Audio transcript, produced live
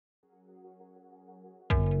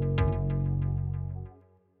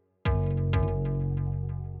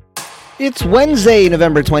It's Wednesday,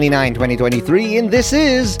 November 29, 2023, and this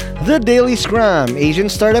is the Daily Scrum, Asian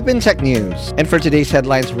Startup and Tech News. And for today's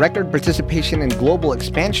headlines, record participation and global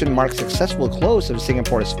expansion marks successful close of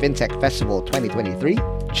Singapore's Fintech Festival 2023.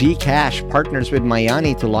 GCash partners with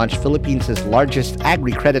Mayani to launch Philippines' largest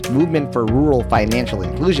agricredit movement for rural financial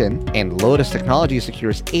inclusion. And Lotus Technology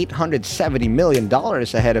secures $870 million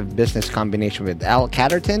ahead of business combination with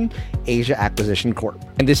Catterton Asia Acquisition Corp.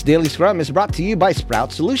 And this Daily Scrum is brought to you by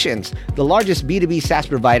Sprout Solutions, the largest B2B SaaS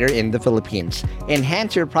provider in the Philippines.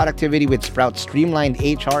 Enhance your productivity with Sprout's streamlined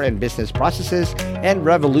HR and business processes and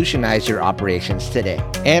revolutionize your operations today.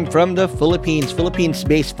 And from the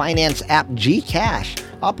Philippines-based finance app GCash,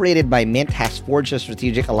 operated by Mint, has forged a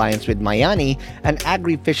strategic alliance with Mayani, an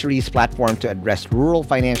agri-fisheries platform to address rural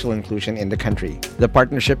financial inclusion in the country. The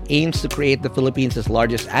partnership aims to create the Philippines'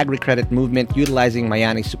 largest agri-credit movement utilizing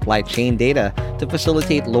Mayani's supply chain data to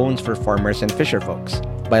facilitate loans for farmers and fisher folks.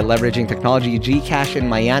 By leveraging technology, GCash and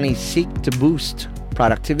Mayani seek to boost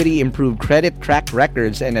productivity, improve credit track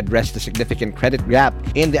records, and address the significant credit gap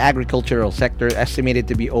in the agricultural sector, estimated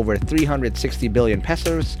to be over 360 billion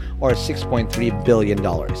pesos or $6.3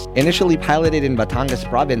 billion. Initially piloted in Batangas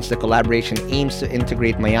province, the collaboration aims to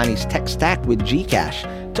integrate Mayani's tech stack with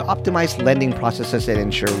GCash to optimize lending processes and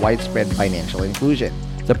ensure widespread financial inclusion.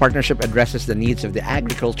 The partnership addresses the needs of the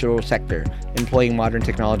agricultural sector, employing modern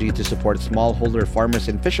technology to support smallholder farmers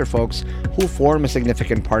and fisher folks who form a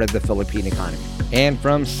significant part of the Philippine economy. And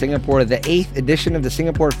from Singapore, the 8th edition of the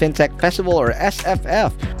Singapore Fintech Festival, or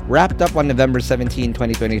SFF, wrapped up on November 17,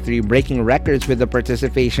 2023, breaking records with the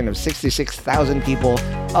participation of 66,000 people,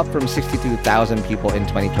 up from 62,000 people in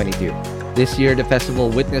 2022. This year, the festival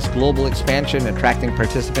witnessed global expansion, attracting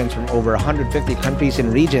participants from over 150 countries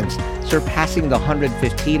and regions, surpassing the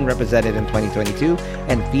 115 represented in 2022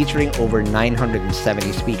 and featuring over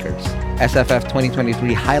 970 speakers. SFF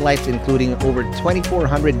 2023 highlights including over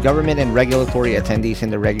 2,400 government and regulatory attendees in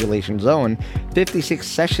the regulation zone, 56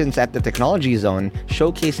 sessions at the technology zone,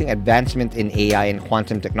 showcasing advancement in AI and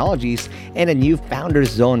quantum technologies, and a new founders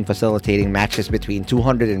zone facilitating matches between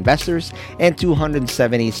 200 investors and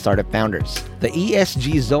 270 startup founders. The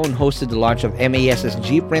ESG zone hosted the launch of MAS's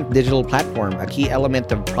Gprint digital platform, a key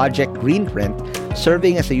element of Project Greenprint,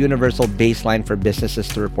 serving as a universal baseline for businesses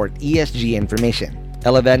to report ESG information.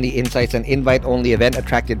 Elevandi Insights, an invite-only event,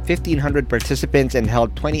 attracted 1,500 participants and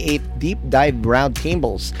held 28 deep dive round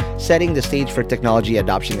tables, setting the stage for technology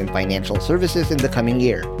adoption in financial services in the coming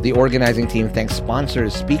year. The organizing team thanks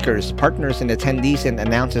sponsors, speakers, partners, and attendees and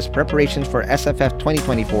announces preparations for SFF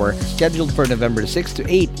 2024, scheduled for November 6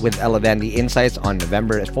 to 8, with Elevandi Insights on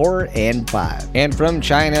November 4 and 5. And from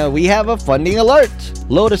China, we have a funding alert!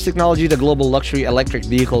 Lotus Technology, the global luxury electric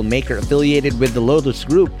vehicle maker affiliated with the Lotus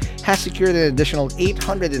Group, has secured an additional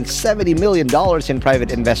 $870 million in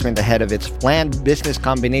private investment ahead of its planned business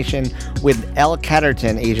combination with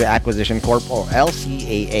Catterton Asia Acquisition Corp, or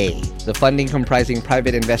LCAA. The funding, comprising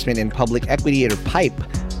private investment in public equity or PIPE,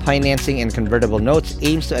 financing and convertible notes,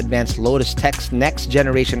 aims to advance Lotus Tech's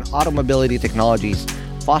next-generation automobility technologies,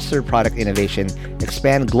 foster product innovation,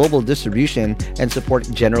 expand global distribution, and support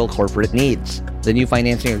general corporate needs. The new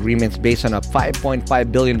financing agreements, based on a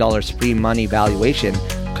 $5.5 billion pre-money valuation,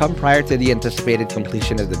 come prior to the anticipated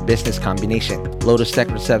completion of the business combination. Lotus Tech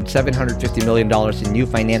received $750 million in new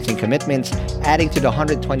financing commitments, adding to the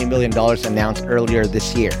 $120 million announced earlier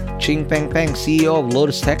this year. Ching Peng Peng, CEO of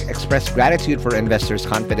Lotus Tech, expressed gratitude for investors'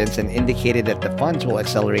 confidence and indicated that the funds will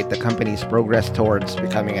accelerate the company's progress towards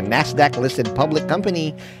becoming a NASDAQ-listed public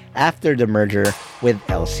company after the merger with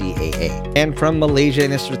LCAA. And from Malaysia,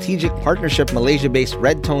 in a strategic partnership, Malaysia-based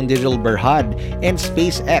Redtone Digital Berhad and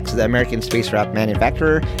SpaceX, the American spacecraft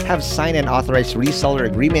manufacturer, have signed an authorized reseller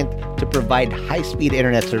agreement to provide high-speed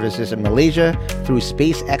internet services in Malaysia through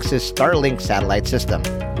SpaceX's Starlink satellite system.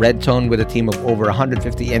 Redtone, with a team of over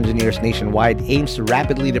 150 engineers nationwide, aims to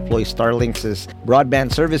rapidly deploy Starlink's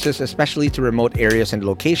broadband services, especially to remote areas and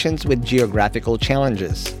locations with geographical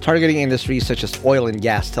challenges. Targeting industries such as oil and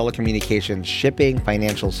gas, telecommunications, shipping,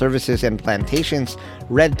 financial services, and plantations,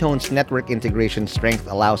 Redtone's network integration strength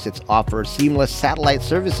allows it to offer seamless satellite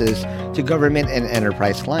services to government and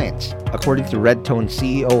enterprise clients. According to Redtone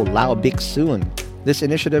CEO Lau Bik Soon, this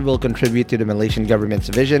initiative will contribute to the Malaysian government's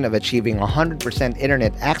vision of achieving 100%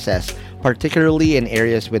 internet access, particularly in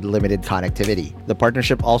areas with limited connectivity. The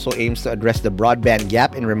partnership also aims to address the broadband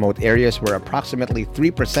gap in remote areas where approximately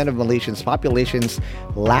 3% of Malaysians' populations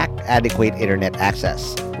lack adequate internet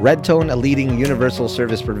access. Redtone, a leading universal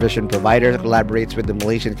service provision provider, collaborates with the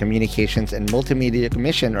Malaysian Communications and Multimedia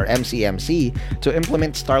Commission, or MCMC, to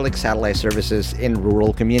implement Starlink satellite services in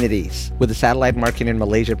rural communities. With the satellite market in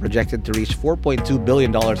Malaysia projected to reach $4.2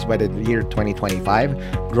 billion by the year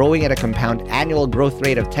 2025, growing at a compound annual growth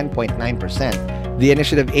rate of 10.9%, the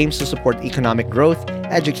initiative aims to support economic growth,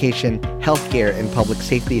 education, healthcare, and public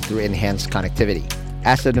safety through enhanced connectivity.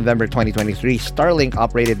 As of November 2023, Starlink,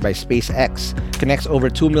 operated by SpaceX, connects over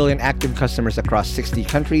 2 million active customers across 60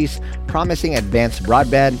 countries, promising advanced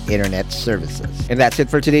broadband internet services. And that's it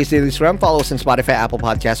for today's Daily Scrum. Follow us on Spotify, Apple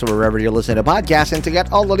Podcasts, or wherever you listen to podcasts. And to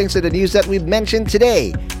get all the links to the news that we've mentioned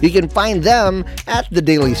today, you can find them at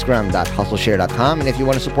thedailyscrum.hustleshare.com. And if you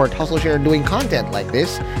want to support HustleShare doing content like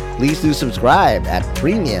this, please do subscribe at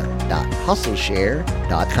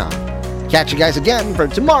premium.hustleshare.com. Catch you guys again for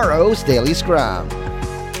tomorrow's Daily Scrum.